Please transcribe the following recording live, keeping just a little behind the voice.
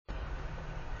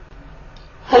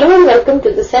Hello and welcome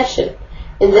to the session.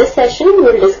 In this session, we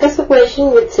will discuss a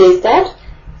question which says that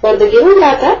for the given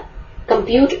data,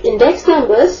 compute index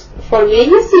numbers for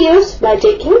various years by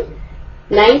taking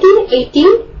 1980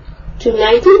 to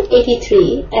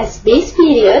 1983 as base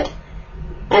period,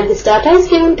 and this data is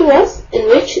given to us in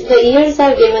which the years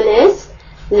are given as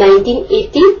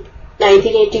 1980,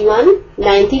 1981,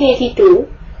 1982,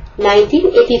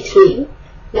 1983,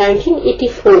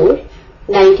 1984,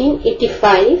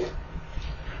 1985,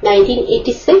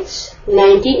 1986,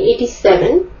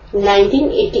 1987,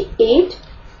 1988,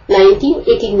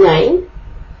 1989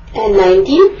 and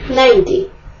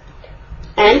 1990,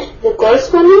 and the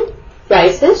corresponding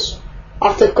prices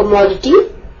of the commodity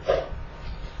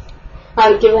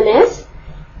are given as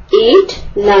 8,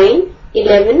 9,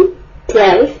 11,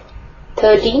 12,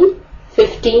 13,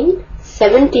 15,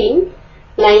 17,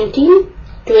 19,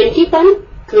 21,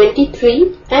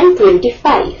 23 and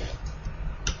 25.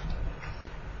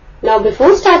 Now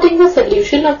before starting the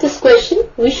solution of this question,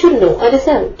 we should know a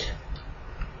result.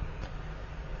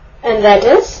 And that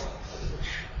is,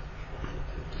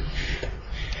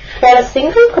 for a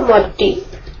single commodity,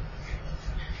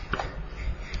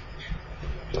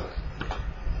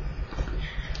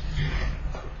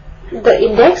 the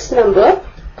index number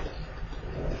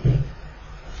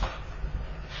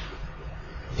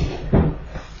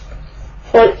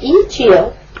for each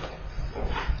year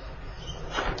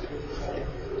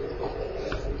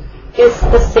is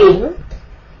the same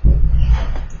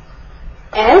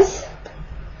as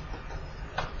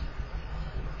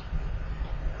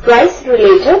price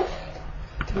relative,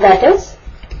 that is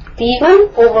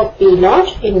P1 over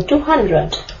P0 into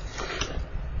 100,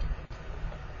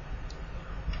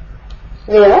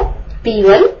 where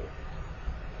P1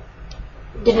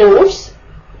 denotes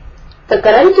the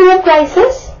current year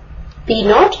prices,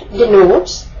 P0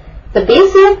 denotes the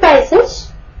base year prices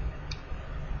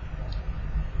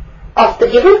of the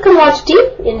given commodity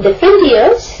in different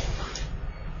years.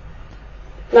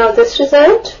 Now this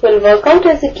result will work out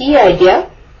as a key idea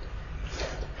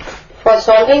for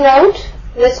solving out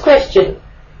this question.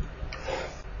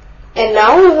 And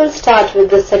now we will start with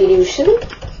the solution.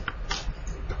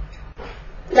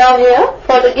 Now here,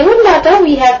 for the given data,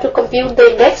 we have to compute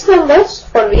the index numbers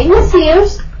for various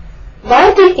years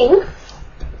by taking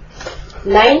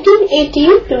 1980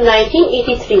 to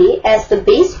 1983 as the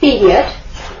base period.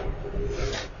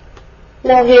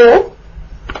 Now here,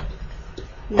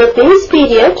 the base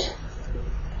period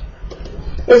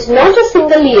is not a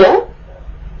single year,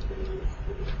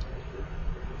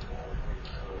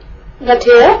 but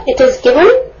here it is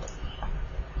given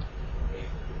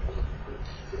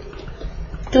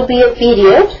to be a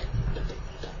period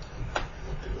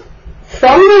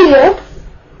from the year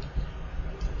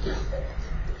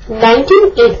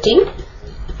 1980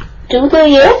 to the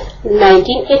year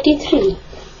 1983.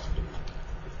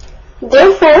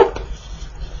 Therefore,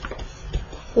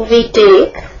 we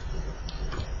take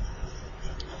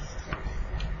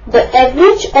the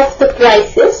average of the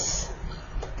prices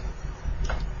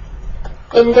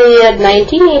in the year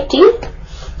 1980,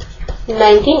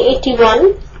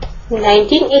 1981,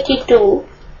 1982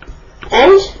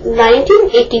 and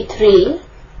 1983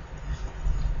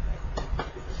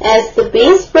 as the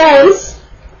base price.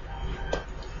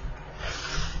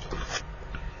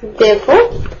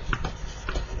 Therefore,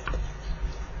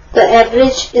 the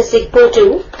average is equal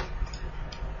to,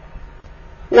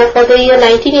 now for the year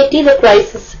 1980 the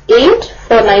price is 8,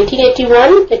 for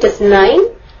 1981 it is 9,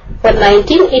 for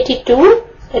 1982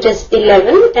 it is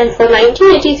 11 and for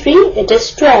 1983 it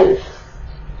is 12.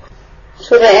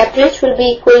 So the average will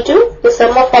be equal to the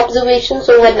sum of observations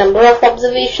over number of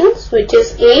observations, which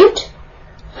is 8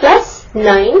 plus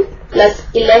 9 plus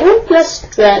 11 plus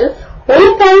 12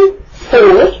 whole by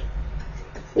 4,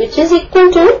 which is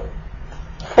equal to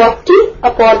 40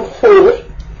 upon 4,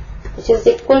 which is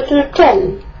equal to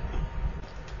 10.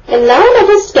 And now let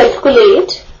us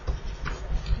calculate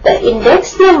the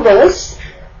index numbers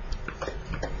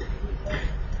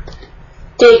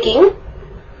taking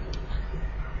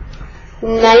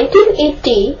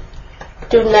 1980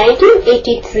 to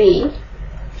 1983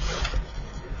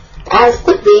 as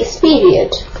the base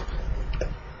period.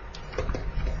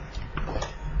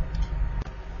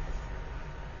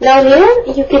 Now here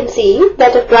you can see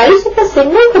that the price of a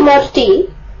single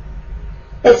commodity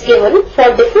is given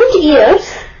for different years,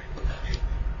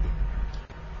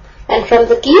 and from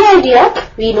the key idea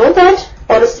we know that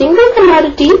for a single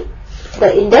commodity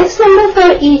the index number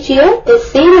for each year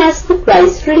is same as the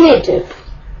price relative.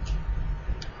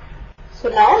 So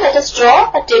now let us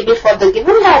draw a table for the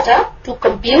given data to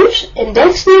compute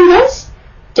index numbers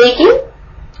taking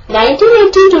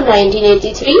 1980 to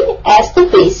 1983 as the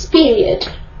base period.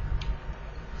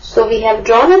 So we have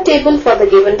drawn a table for the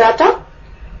given data.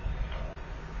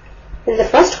 In the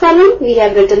first column, we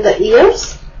have written the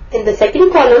years. In the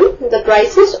second column, the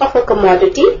prices of a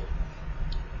commodity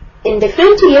in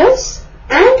different years.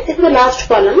 And in the last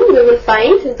column, we will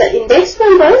find the index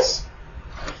numbers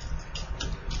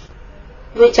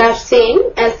which are same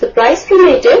as the price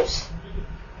relatives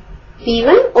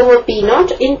P1 over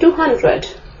P0 into 100.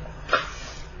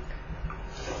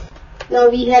 Now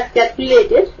we have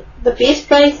calculated the base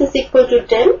price is equal to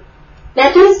 10,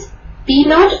 that is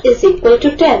P0 is equal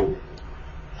to 10.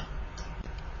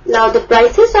 Now the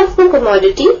prices of the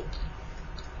commodity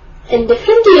in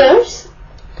different years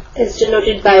is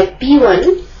denoted by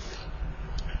P1.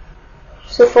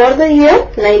 So for the year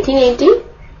 1980,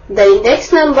 the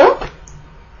index number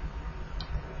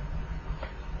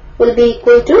will be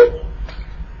equal to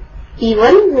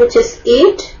P1, which is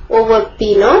 8 over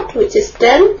P0, which is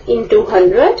 10 into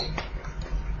 100,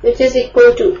 which is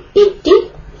equal to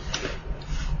 80.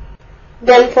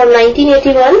 Then for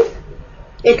 1981,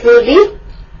 it will be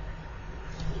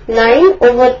 9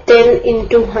 over 10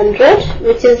 into 100,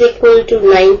 which is equal to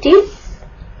 90.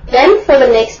 Then for the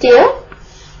next year,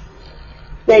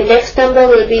 the index number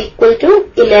will be equal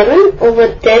to 11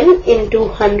 over 10 into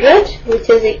 100, which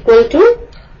is equal to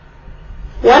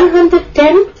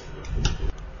 110.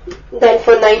 Then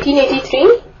for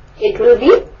 1983, it will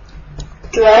be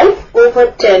 12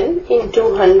 over 10 into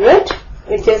 100,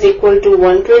 which is equal to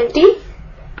 120.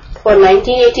 For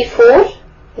 1984,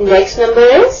 index number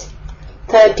is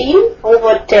 13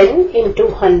 over 10 into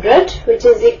 100, which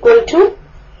is equal to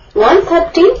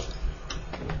 130.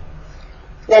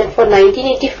 Then for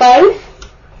 1985,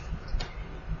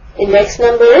 index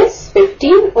number is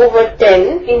 15 over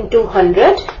 10 into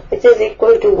 100, which is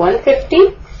equal to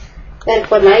 150. Then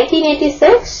for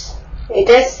 1986, it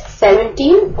is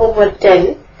 17 over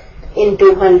 10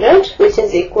 into 100, which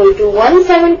is equal to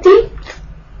 170.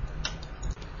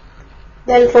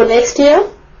 Then for next year,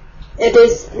 it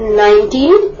is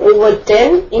 19 over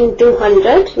 10 into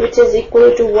 100, which is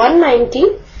equal to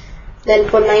 190. Then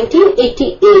for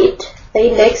 1988, the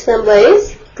index number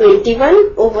is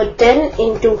 21 over 10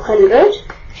 into 100,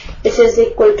 which is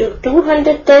equal to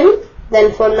 210.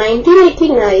 Then for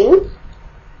 1989,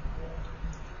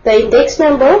 the index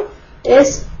number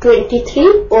is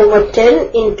 23 over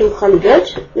 10 into 100,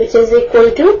 which is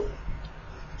equal to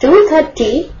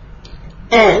 230.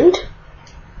 And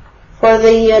for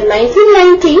the year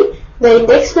 1990, the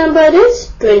index number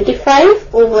is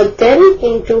 25 over 10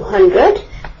 into 100,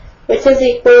 which is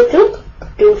equal to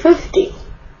 250.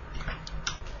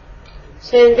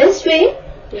 So in this way,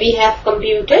 we have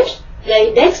computed the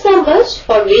index numbers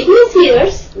for various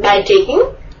years by taking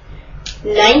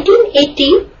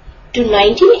 1980 to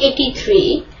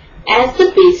 1983 as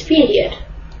the base period.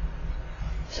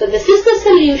 So this is the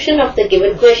solution of the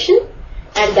given question,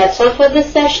 and that's all for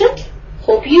this session.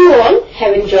 Hope you all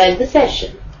have enjoyed the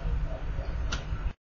session.